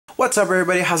What's up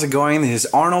everybody, how's it going? This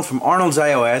is Arnold from Arnold's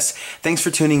iOS. Thanks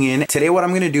for tuning in. Today what I'm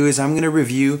going to do is I'm going to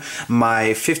review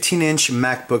my 15-inch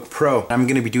MacBook Pro. I'm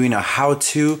going to be doing a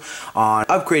how-to on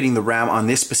upgrading the RAM on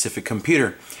this specific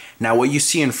computer. Now what you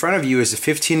see in front of you is a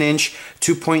 15-inch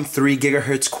 2.3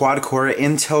 gigahertz quad-core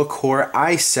Intel Core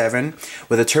i7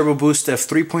 with a turbo boost of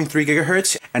 3.3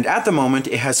 gigahertz, and at the moment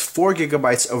it has 4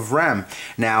 gigabytes of RAM.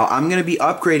 Now I'm going to be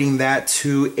upgrading that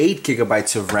to 8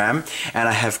 gigabytes of RAM, and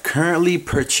I have currently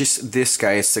purchased this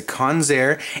guy. It's the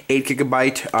Corsair 8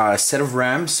 gigabyte set of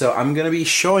RAM, so I'm going to be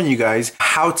showing you guys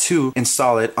how to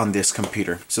install it on this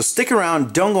computer. So stick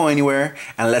around, don't go anywhere,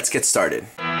 and let's get started.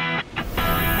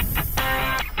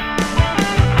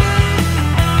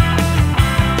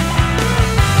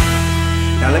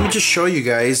 Now let me just show you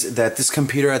guys that this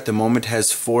computer at the moment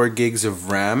has 4 gigs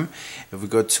of RAM. If we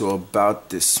go to about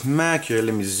this Mac here,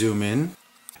 let me zoom in.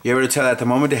 You're able to tell at the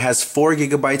moment it has 4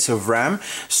 gigabytes of RAM.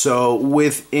 So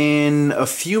within a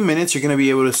few minutes you're going to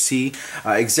be able to see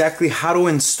exactly how to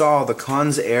install the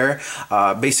Corsair,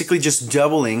 basically just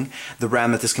doubling the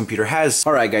RAM that this computer has.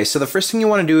 Alright guys, so the first thing you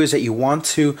want to do is that you want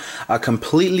to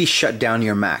completely shut down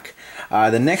your Mac.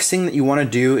 The next thing that you want to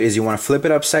do is you want to flip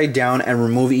it upside down and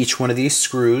remove each one of these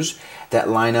screws that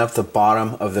line up the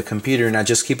bottom of the computer. Now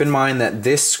just keep in mind that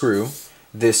this screw,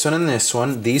 this one and this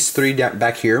one, these three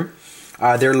back here,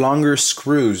 they're longer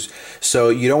screws. So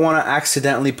you don't want to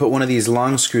accidentally put one of these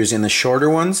long screws in the shorter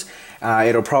ones.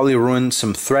 It'll probably ruin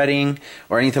some threading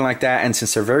or anything like that, and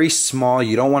since they're very small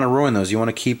you don't want to ruin those. You want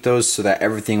to keep those so that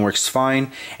everything works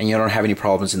fine and you don't have any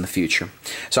problems in the future.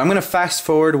 So I'm going to fast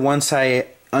forward once I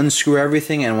unscrew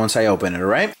everything and once I open it,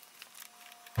 alright?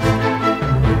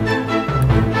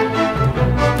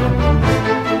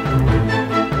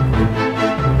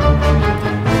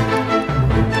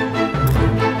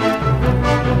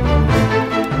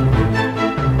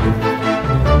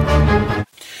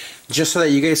 Just so that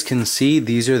you guys can see,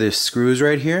 these are the screws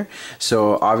right here.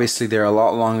 So obviously they're a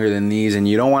lot longer than these, and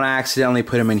you don't want to accidentally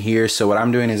put them in here. So what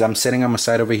I'm doing is I'm setting them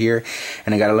aside over here,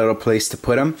 and I got a little place to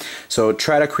put them. So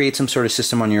try to create some sort of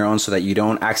system on your own so that you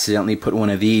don't accidentally put one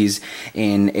of these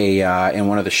in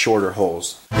one of the shorter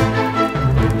holes.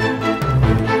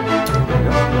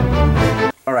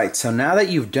 Alright, so now that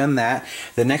you've done that,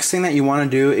 the next thing that you want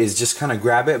to do is just kind of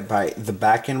grab it by the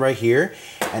back end right here,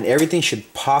 and everything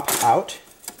should pop out.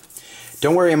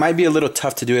 Don't worry, it might be a little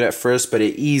tough to do it at first, but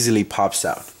it easily pops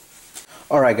out.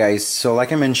 Alright guys, so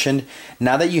like I mentioned,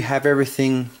 now that you have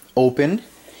everything open,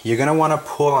 you're going to want to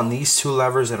pull on these two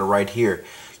levers that are right here.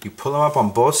 You pull them up on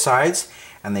both sides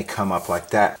and they come up like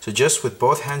that. So just with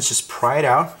both hands, just pry it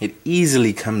out. It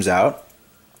easily comes out.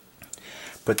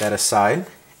 Put that aside.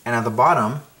 And at the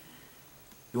bottom,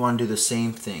 you want to do the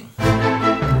same thing.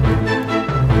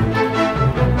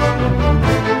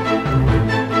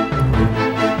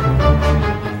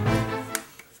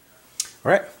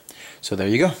 Alright, so there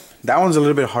you go. That one's a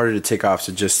little bit harder to take off,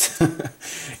 so just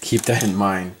keep that in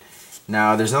mind.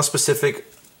 Now, there's no specific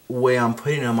way I'm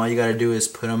putting them. All you gotta do is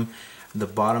put them the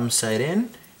bottom side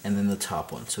in and then the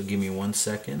top one. So give me 1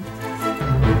 second.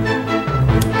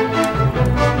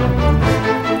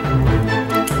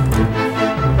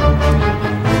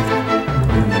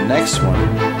 And the next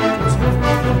one goes in.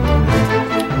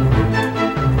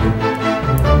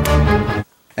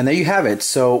 And there you have it.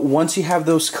 So once you have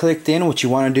those clicked in, what you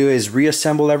want to do is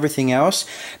reassemble everything else.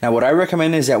 Now what I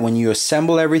recommend is that when you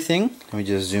assemble everything, let me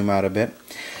just zoom out a bit.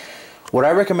 What I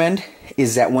recommend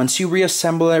is that once you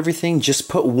reassemble everything, just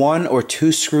put 1 or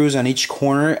 2 screws on each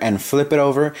corner and flip it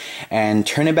over and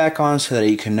turn it back on so that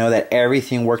you can know that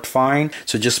everything worked fine.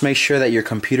 So just make sure that your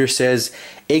computer says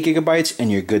 8 gigabytes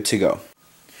and you're good to go.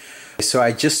 So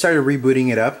I just started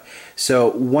rebooting it up.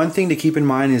 So one thing to keep in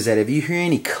mind is that if you hear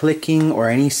any clicking or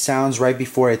any sounds right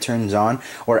before it turns on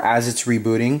or as it's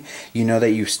rebooting, you know that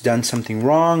you've done something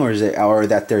wrong, or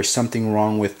that there's something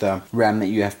wrong with the RAM that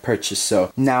you have purchased.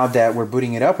 So now that we're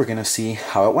booting it up, we're gonna see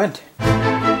how it went.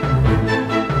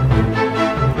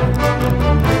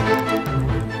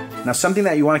 Now something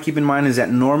that you want to keep in mind is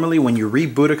that normally when you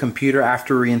reboot a computer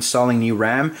after reinstalling new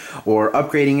RAM or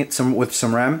upgrading it with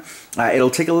some RAM,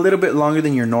 it'll take a little bit longer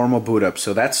than your normal boot up.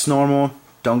 So that's normal.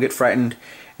 Don't get frightened.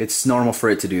 It's normal for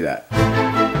it to do that.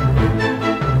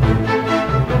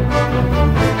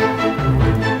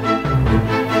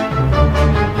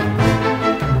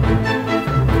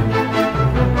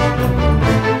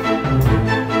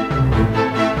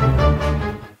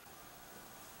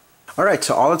 Alright,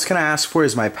 so all it's going to ask for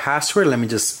is my password. Let me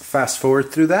just fast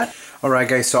forward through that. Alright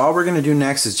guys, so all we're going to do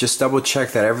next is just double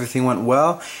check that everything went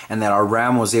well and that our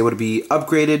RAM was able to be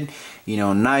upgraded, you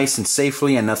know, nice and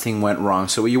safely, and nothing went wrong.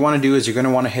 So what you want to do is you're going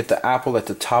to want to hit the Apple at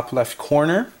the top left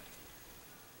corner,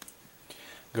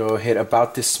 Go hit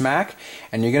about this Mac,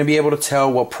 and you're going to be able to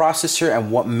tell what processor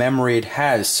and what memory it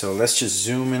has. So let's just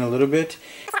zoom in a little bit.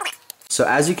 So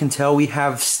as you can tell, we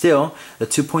have still the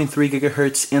 2.3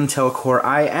 gigahertz Intel Core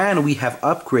i, and we have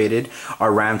upgraded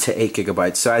our RAM to 8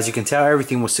 gigabytes. So as you can tell,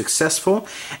 everything was successful.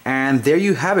 And there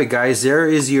you have it, guys. There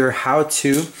is your how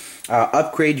to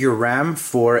upgrade your RAM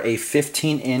for a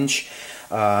 15-inch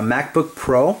MacBook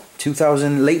Pro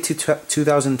late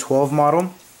 2012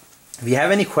 model. If you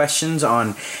have any questions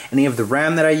on any of the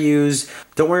RAM that I use,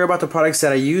 don't worry about the products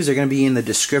that I use. They're going to be in the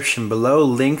description below,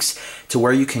 links to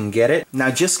where you can get it.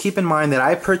 Now just keep in mind that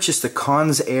I purchased the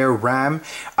Corsair RAM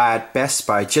at Best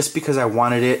Buy just because I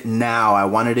wanted it now. I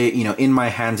wanted it, you know, in my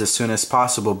hands as soon as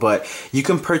possible, but you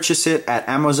can purchase it at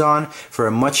Amazon for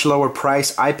a much lower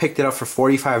price. I picked it up for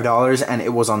 $45 and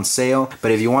it was on sale, but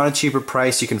if you want a cheaper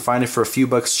price, you can find it for a few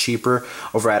bucks cheaper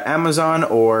over at Amazon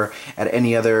or at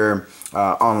any other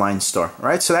online store.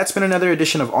 Alright, so that's been another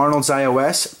edition of Arnold's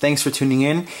iOS. Thanks for tuning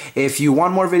in. If you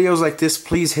want more videos like this,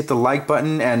 please hit the like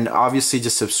button and obviously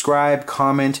just subscribe,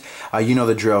 comment, you know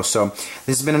the drill. So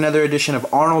this has been another edition of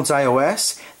Arnold's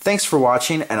iOS. Thanks for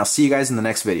watching, and I'll see you guys in the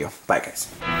next video. Bye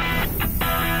guys.